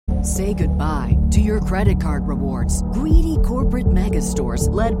Say goodbye to your credit card rewards. Greedy corporate mega stores,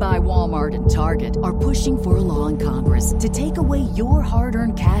 led by Walmart and Target, are pushing for a law in Congress to take away your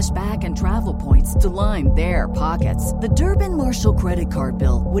hard-earned cash back and travel points to line their pockets. The Durbin-Marshall credit card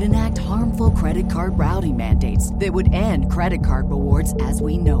bill would enact harmful credit card routing mandates that would end credit card rewards as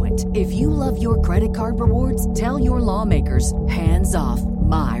we know it. If you love your credit card rewards, tell your lawmakers, hands off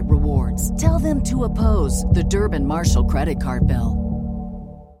my rewards. Tell them to oppose the Durbin-Marshall credit card bill.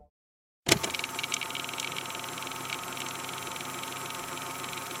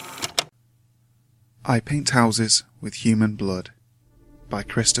 I Paint Houses with Human Blood by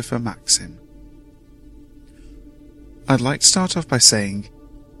Christopher Maxim. I'd like to start off by saying,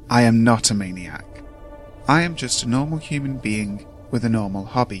 I am not a maniac. I am just a normal human being with a normal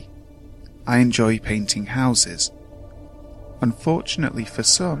hobby. I enjoy painting houses. Unfortunately for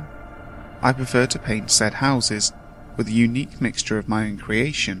some, I prefer to paint said houses with a unique mixture of my own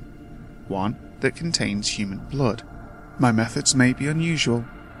creation, one that contains human blood. My methods may be unusual,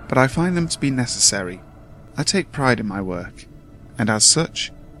 but I find them to be necessary. I take pride in my work, and as such,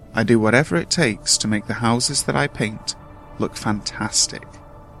 I do whatever it takes to make the houses that I paint look fantastic.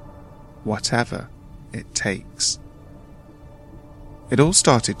 Whatever it takes. It all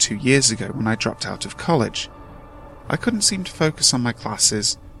started 2 years ago when I dropped out of college. I couldn't seem to focus on my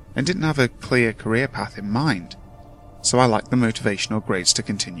classes and didn't have a clear career path in mind, so I lacked the motivational grades to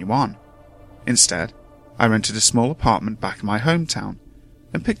continue on. Instead, I rented a small apartment back in my hometown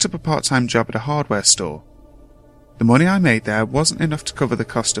and picked up a part-time job at a hardware store. The money I made there wasn't enough to cover the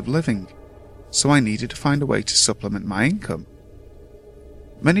cost of living, so I needed to find a way to supplement my income.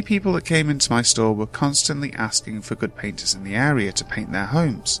 Many people that came into my store were constantly asking for good painters in the area to paint their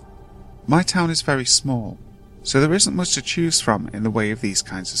homes. My town is very small, so there isn't much to choose from in the way of these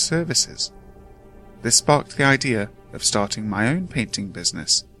kinds of services. This sparked the idea of starting my own painting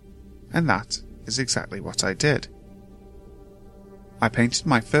business, and that is exactly what I did. I painted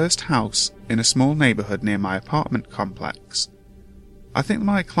my first house in a small neighborhood near my apartment complex. I think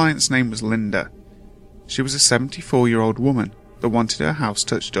my client's name was Linda. She was a 74-year-old woman that wanted her house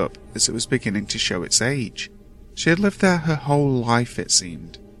touched up as it was beginning to show its age. She had lived there her whole life, it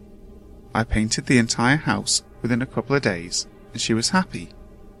seemed. I painted the entire house within a couple of days, and she was happy.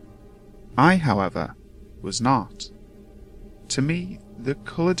 I, however, was not. To me, the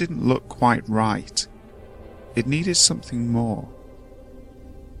colour didn't look quite right. It needed something more.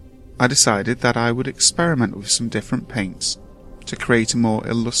 I decided that I would experiment with some different paints to create a more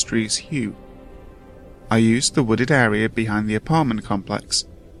illustrious hue. I used the wooded area behind the apartment complex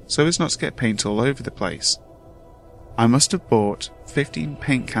so as not to get paint all over the place. I must have bought 15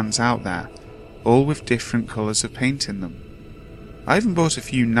 paint cans out there, all with different colours of paint in them. I even bought a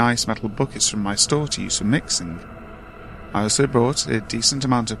few nice metal buckets from my store to use for mixing. I also brought a decent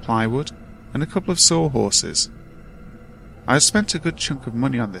amount of plywood and a couple of sawhorses. I had spent a good chunk of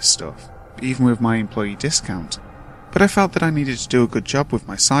money on this stuff, even with my employee discount, but I felt that I needed to do a good job with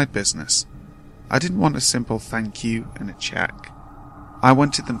my side business. I didn't want a simple thank you and a check. I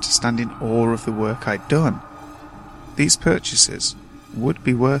wanted them to stand in awe of the work I'd done. These purchases would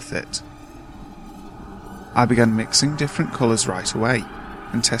be worth it. I began mixing different colours right away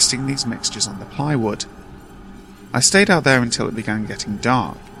and testing these mixtures on the plywood. I stayed out there until it began getting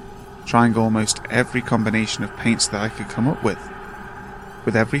dark, trying almost every combination of paints that I could come up with.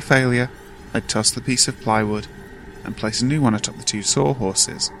 With every failure, I'd toss the piece of plywood and place a new one atop the 2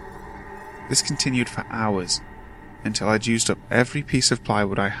 sawhorses. This continued for hours, until I'd used up every piece of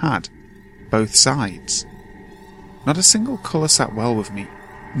plywood I had, both sides. Not a single colour sat well with me,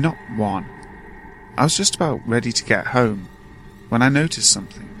 not one. I was just about ready to get home, when I noticed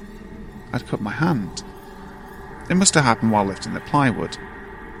something. I'd cut my hand. It must have happened while lifting the plywood.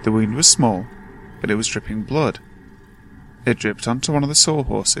 The wound was small, but it was dripping blood. It dripped onto one of the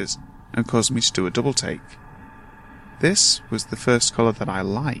sawhorses and caused me to do a double take. This was the first colour that I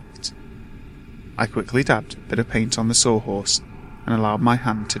liked. I quickly dabbed a bit of paint on the sawhorse and allowed my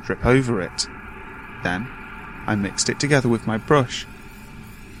hand to drip over it. Then, I mixed it together with my brush,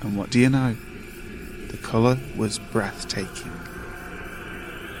 and what do you know? The colour was breathtaking.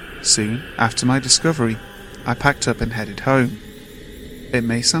 Soon after my discovery, I packed up and headed home. It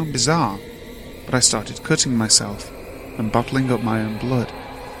may sound bizarre, but I started cutting myself and bottling up my own blood.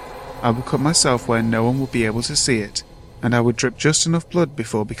 I would cut myself where no one would be able to see it, and I would drip just enough blood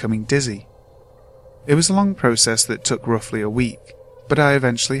before becoming dizzy. It was a long process that took roughly a week, but I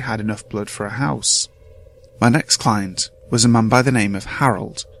eventually had enough blood for a house. My next client was a man by the name of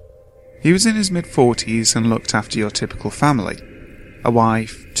Harold. He was in his mid-40s and looked after your typical family: a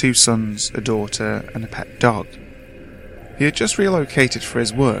wife, 2 sons, a daughter, and a pet dog. He had just relocated for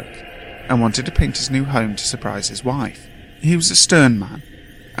his work and wanted to paint his new home to surprise his wife. He was a stern man,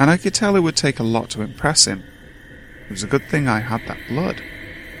 and I could tell it would take a lot to impress him. It was a good thing I had that blood.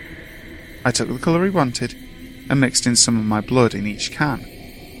 I took the colour he wanted and mixed in some of my blood in each can.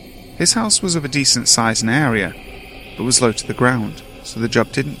 His house was of a decent size and area, but was low to the ground, so the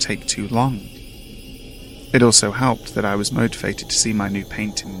job didn't take too long. It also helped that I was motivated to see my new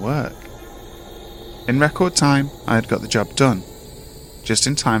painting work. In record time, I had got the job done, just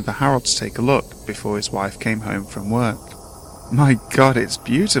in time for Harold to take a look before his wife came home from work. "My God, it's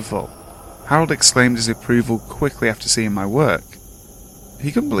beautiful!" Harold exclaimed his approval quickly after seeing my work.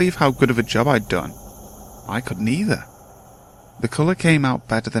 He couldn't believe how good of a job I'd done. I couldn't either. The colour came out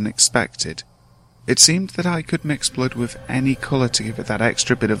better than expected. It seemed that I could mix blood with any colour to give it that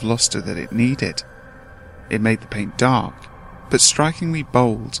extra bit of lustre that it needed. It made the paint dark, but strikingly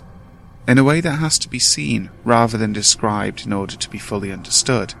bold, in a way that has to be seen rather than described in order to be fully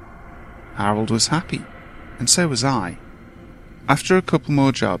understood. Harold was happy, and so was I. After a couple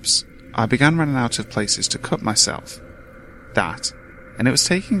more jobs, I began running out of places to cut myself. And it was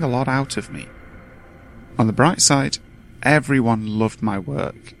taking a lot out of me. On the bright side, everyone loved my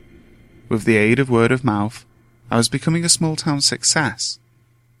work. With the aid of word of mouth, I was becoming a small-town success,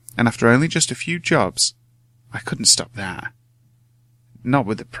 and after only just a few jobs, I couldn't stop there. Not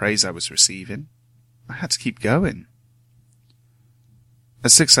with the praise I was receiving. I had to keep going.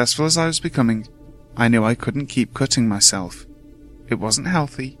 As successful as I was becoming, I knew I couldn't keep cutting myself. It wasn't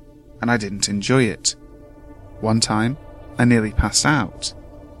healthy, and I didn't enjoy it. One time, I nearly passed out.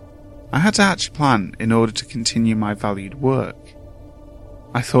 I had to hatch a plan in order to continue my valued work.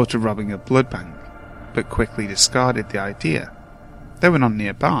 I thought of robbing a blood bank, but quickly discarded the idea. They were none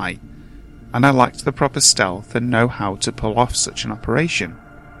nearby, and I lacked the proper stealth and know-how to pull off such an operation.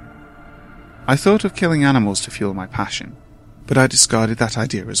 I thought of killing animals to fuel my passion, but I discarded that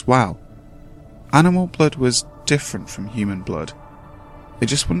idea as well. Animal blood was different from human blood. It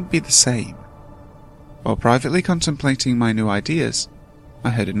just wouldn't be the same. While privately contemplating my new ideas, I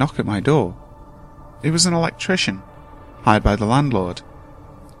heard a knock at my door. It was an electrician, hired by the landlord.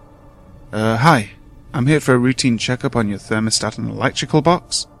 Hi, I'm here for a routine checkup on your thermostat and electrical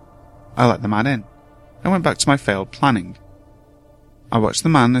box." I let the man in, and went back to my failed planning. I watched the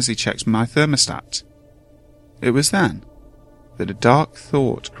man as he checked my thermostat. It was then that a dark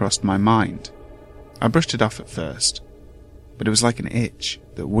thought crossed my mind. I brushed it off at first, but it was like an itch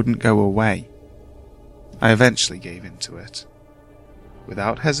that wouldn't go away. I eventually gave in to it.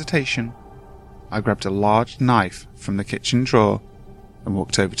 Without hesitation, I grabbed a large knife from the kitchen drawer and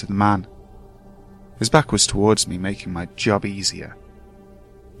walked over to the man. His back was towards me, making my job easier.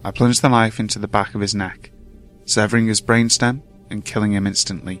 I plunged the knife into the back of his neck, severing his brainstem and killing him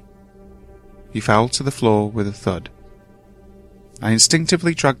instantly. He fell to the floor with a thud. I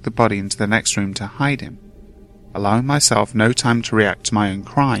instinctively dragged the body into the next room to hide him, allowing myself no time to react to my own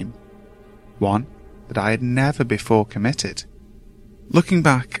crime, one that I had never before committed. Looking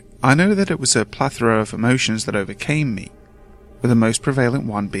back, I know that it was a plethora of emotions that overcame me, with the most prevalent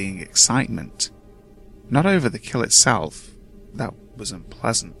one being excitement. Not over the kill itself, that was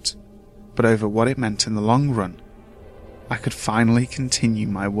unpleasant, but over what it meant in the long run. I could finally continue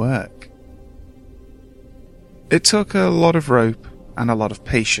my work. It took a lot of rope and a lot of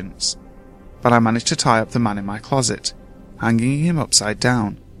patience, but I managed to tie up the man in my closet, hanging him upside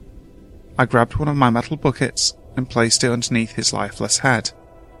down. I grabbed one of my metal buckets and placed it underneath his lifeless head.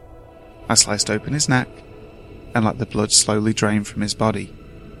 I sliced open his neck and let the blood slowly drain from his body.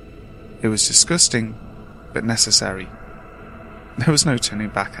 It was disgusting, but necessary. There was no turning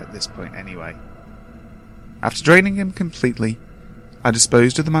back at this point anyway. After draining him completely, I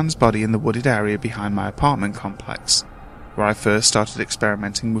disposed of the man's body in the wooded area behind my apartment complex, where I first started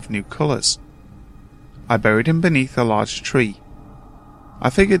experimenting with new colours. I buried him beneath a large tree. I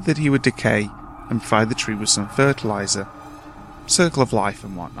figured that he would decay and provide the tree with some fertiliser, circle of life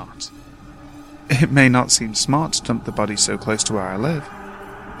and whatnot. It may not seem smart to dump the body so close to where I live,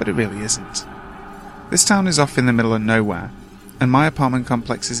 but it really isn't. This town is off in the middle of nowhere, and my apartment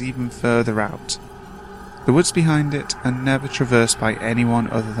complex is even further out. The woods behind it are never traversed by anyone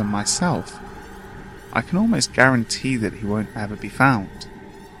other than myself. I can almost guarantee that he won't ever be found.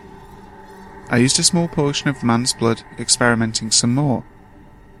 I used a small portion of the man's blood, experimenting some more.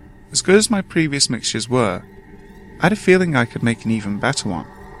 As good as my previous mixtures were, I had a feeling I could make an even better one.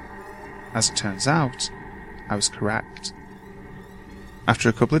 As it turns out, I was correct. After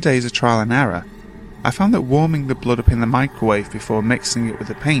a couple of days of trial and error, I found that warming the blood up in the microwave before mixing it with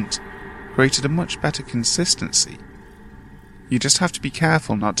the paint created a much better consistency. You just have to be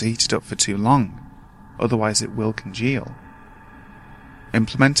careful not to heat it up for too long, otherwise it will congeal.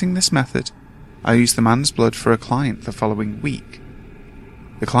 Implementing this method, I used the man's blood for a client the following week.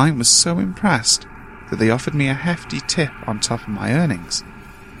 The client was so impressed that they offered me a hefty tip on top of my earnings.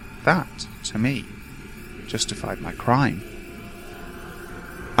 That, to me, justified my crime.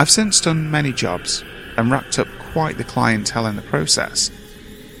 I've since done many jobs and racked up quite the clientele in the process.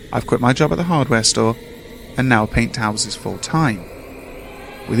 I've quit my job at the hardware store and now paint houses full time.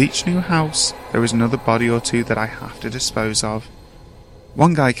 With each new house, there is another body or two that I have to dispose of.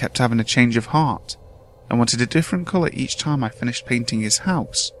 One guy kept having a change of heart and wanted a different colour each time I finished painting his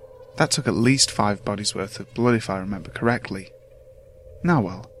house. That took at least 5 bodies worth of blood if I remember correctly. Now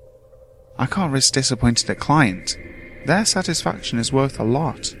well, I can't risk disappointing a client. Their satisfaction is worth a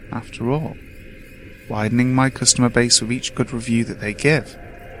lot, after all. Widening my customer base with each good review that they give.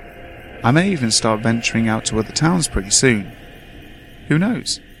 I may even start venturing out to other towns pretty soon. Who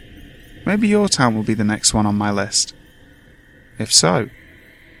knows? Maybe your town will be the next one on my list. If so,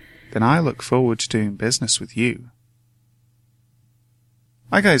 then I look forward to doing business with you.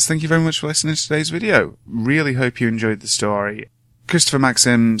 Hi guys, thank you very much for listening to today's video. Really hope you enjoyed the story. Christopher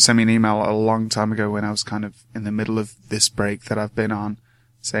Maxim sent me an email a long time ago when I was kind of in the middle of this break that I've been on,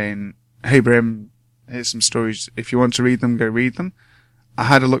 saying, "Hey Brim, here's some stories. If you want to read them, go read them." I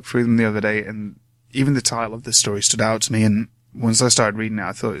had a look through them the other day, and even the title of the story stood out to me, and once I started reading it,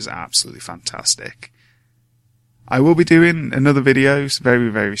 I thought it was absolutely fantastic. I will be doing another video very,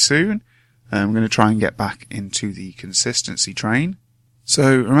 very soon. I'm going to try and get back into the consistency train.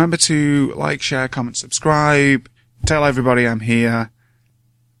 So remember to like, share, comment, subscribe, tell everybody I'm here.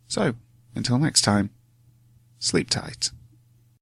 So, until next time, sleep tight.